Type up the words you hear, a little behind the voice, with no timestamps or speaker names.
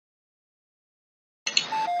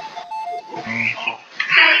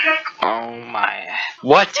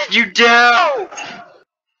What did you do?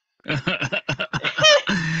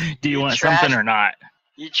 Do you want something or not?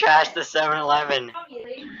 You trashed the 7-Eleven.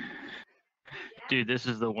 Dude, this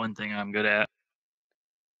is the one thing I'm good at.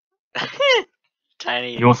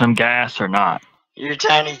 Tiny. You want some gas or not? You're a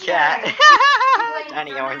tiny cat.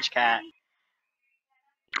 Tiny orange cat.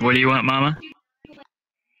 What do you want, Mama?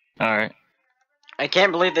 Alright. I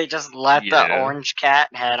can't believe they just let the Yeah. orange cat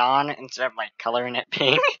head on instead of like coloring it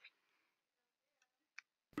pink.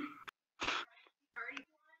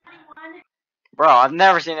 Bro, I've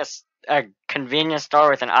never seen a convenience store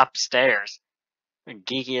with an upstairs. The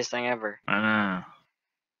geekiest thing ever. I know.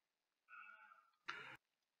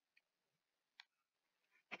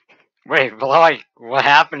 Wait, but like, what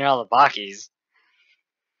happened to all the Bakis?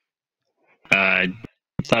 I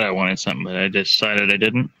thought I wanted something, but I decided I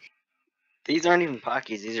didn't. These aren't even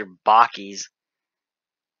Bakis, these are Bakis.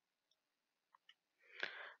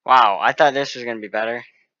 Wow, I thought this was gonna be better.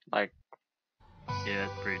 Like, Yeah,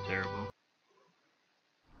 it's pretty terrible.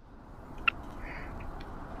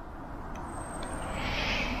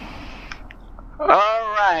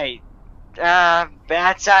 alright.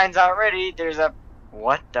 Bad signs already. There's a...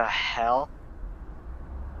 What the hell?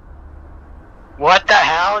 What the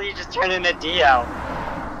hell? You just turned into DIO.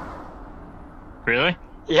 Really?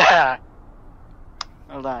 Yeah.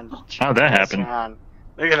 Hold on. How'd that happen?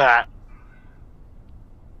 Look at that.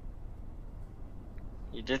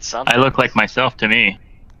 You did something. I look like myself to me.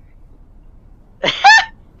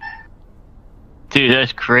 Dude,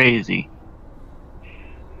 that's crazy.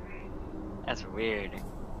 That's weird.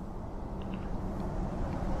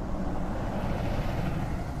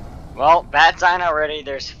 Well, bad sign already.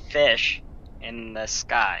 There's fish in the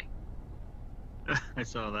sky. I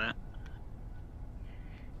saw that.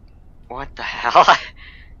 What the hell?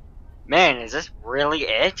 Man, is this really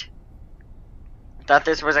it? I thought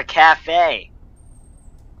this was a cafe.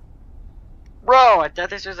 Bro, I thought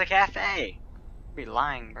this was a cafe. Be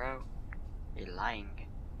lying, bro. Be lying.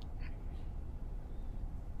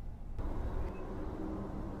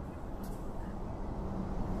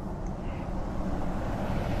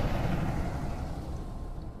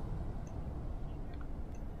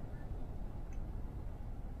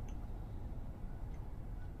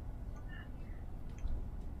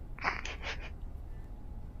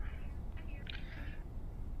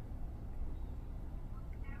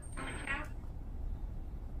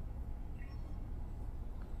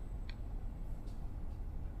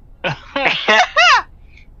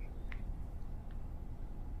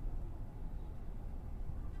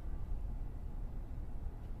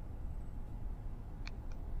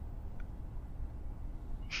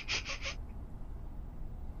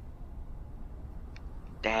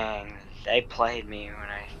 Dang, they played me when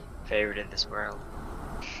I favorited this world.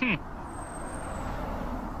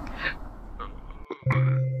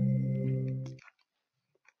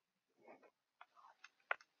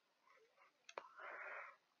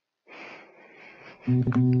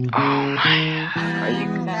 Oh my, are you...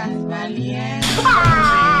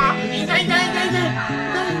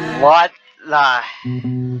 What the...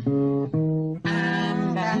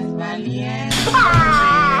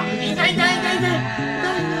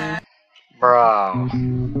 Bro.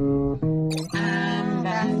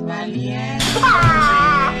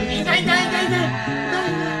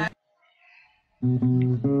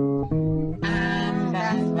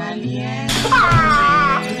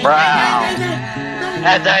 Bro.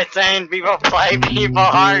 As I was saying, people play people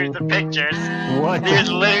hard in the pictures. What? There's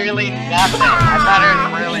literally nothing. I thought it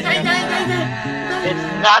was really good. It's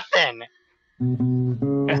nothing.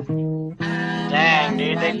 Dang,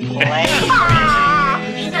 dude, they played me.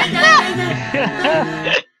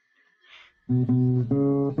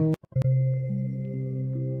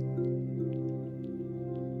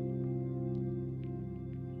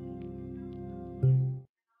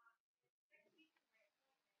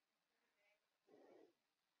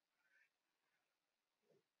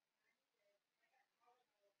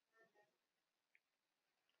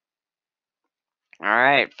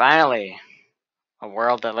 Alright, finally. A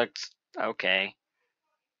world that looks okay.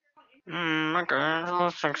 Okay,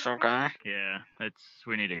 this looks okay. Yeah,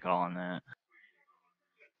 we need to call on that.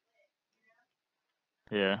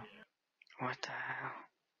 Yeah. What the hell?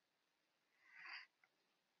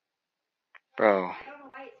 Bro.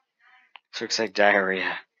 This looks like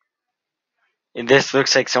diarrhea. This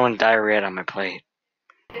looks like someone diarrhea on my plate.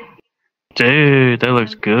 Dude, that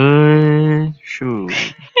looks good. Shoot.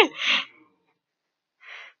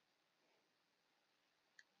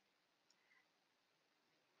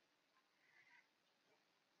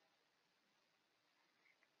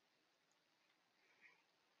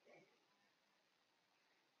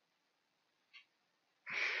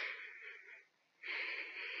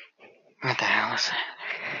 was it?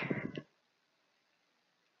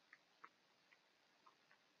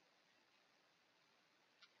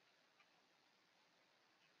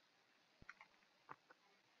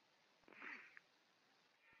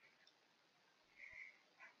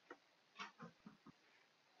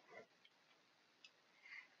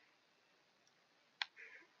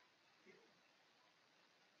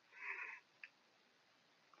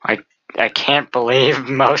 I can't believe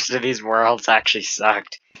most of these worlds actually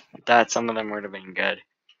sucked. I thought some of them would have been good.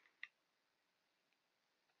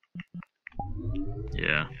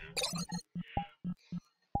 Yeah.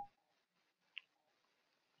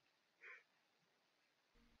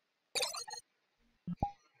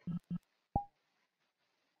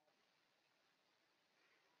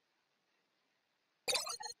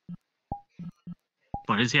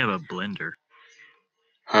 Why does he have a blender?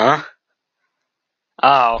 Huh?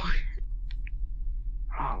 Oh.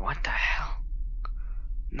 Oh, what the hell?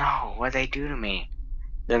 No, what'd they do to me?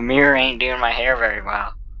 The mirror ain't doing my hair very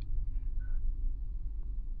well.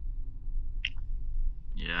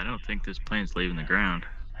 Yeah, I don't think this plane's leaving the ground.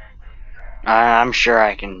 I'm sure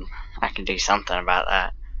I can do something about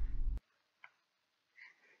that.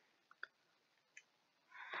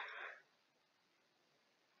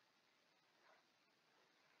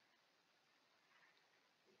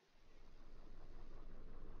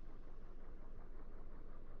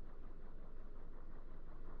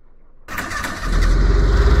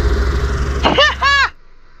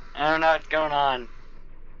 I don't know what's going on.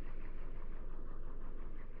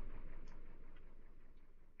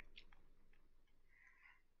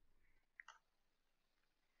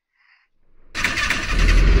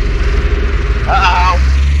 Uh-oh!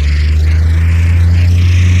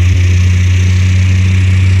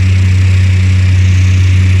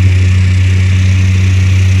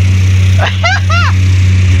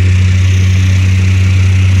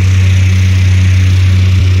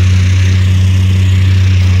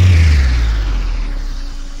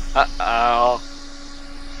 Uh-oh.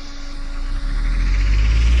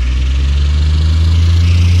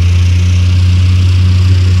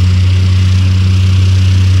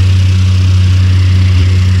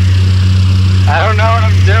 I don't know what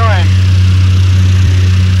I'm doing.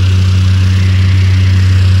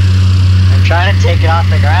 I'm trying to take it off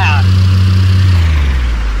the ground.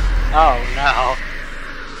 Oh no.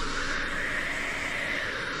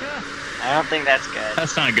 I don't think that's good.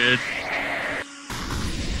 That's not good.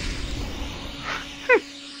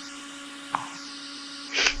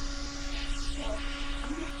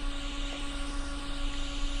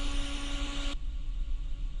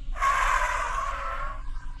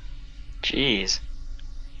 Jeez.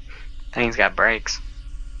 Thing's got brakes.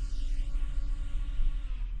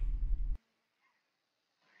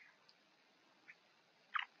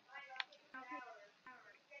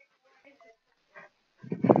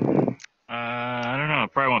 I don't know.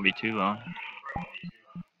 It probably won't be too long.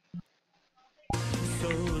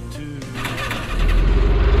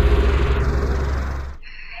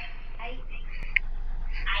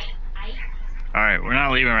 Alright, we're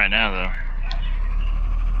not leaving right now, though.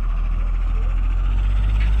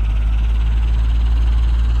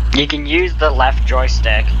 You can use the left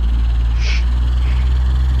joystick.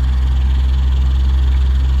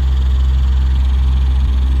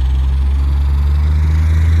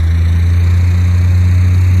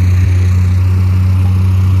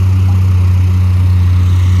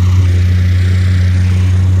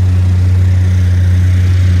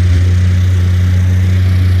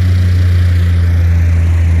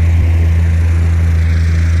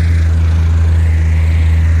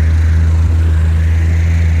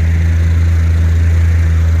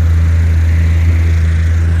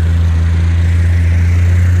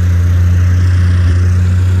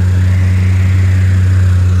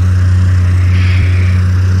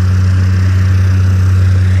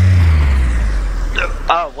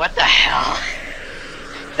 Oh, what the hell?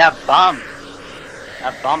 That bump.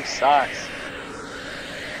 That bump sucks.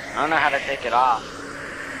 I don't know how to take it off.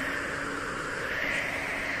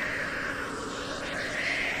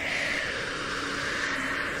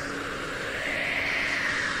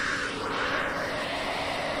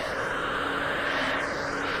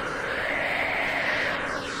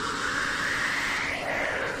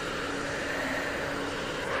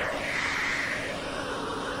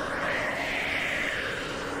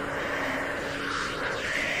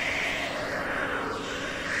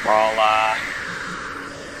 Well,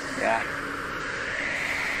 yeah.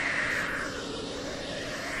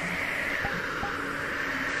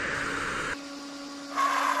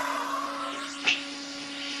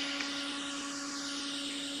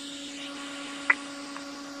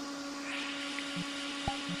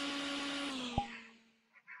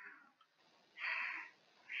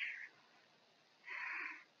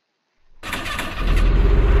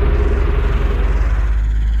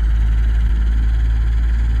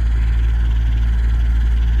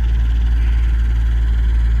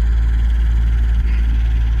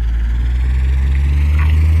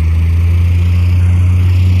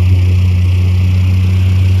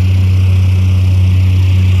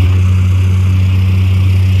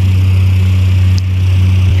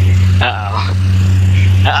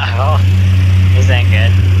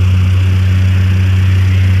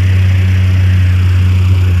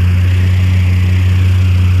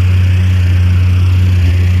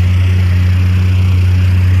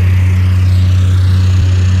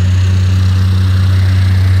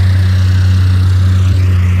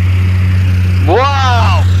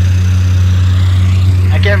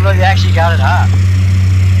 we actually got it up.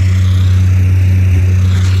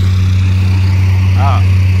 Oh,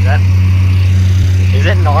 is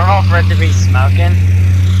it normal for it to be smoking?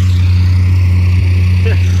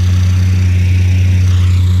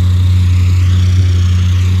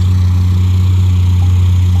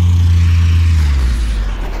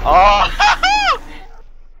 Oh!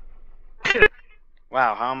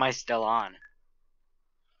 Wow, how am I still on?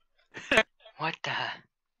 What the?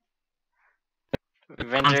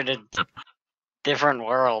 We've entered a different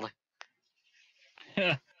world.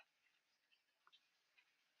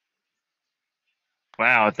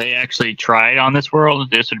 Wow, if they actually tried on this world,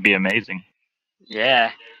 this would be amazing.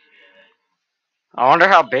 Yeah. I wonder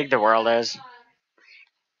how big the world is.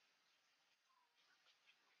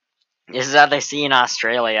 This is how they see in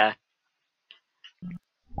Australia.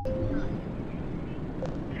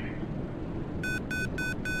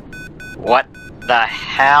 What the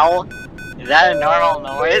hell? Is that a normal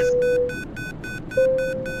noise?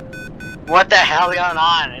 What the hell's going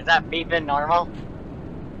on? Is that beeping normal?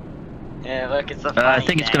 Yeah, look, it's the funny I think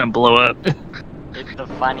thing. it's gonna blow up. It's the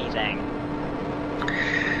funny thing.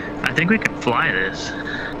 I think we can fly this.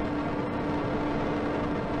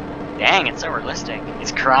 Dang, it's so realistic.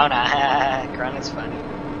 It's Corona. Corona's funny.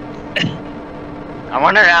 I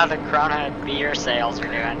wonder how the Corona beer sales are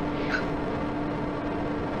doing.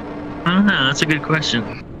 I don't know, that's a good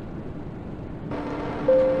question.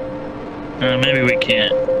 Maybe we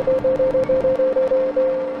can't.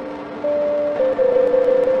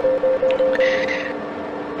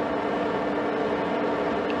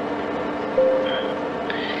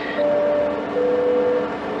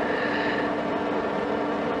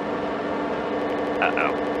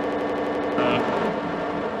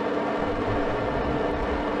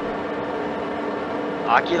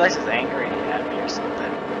 Oculus is angry at me or something.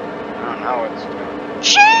 I don't know what's doing.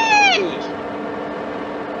 Sheesh!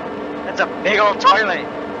 That's a big old toilet!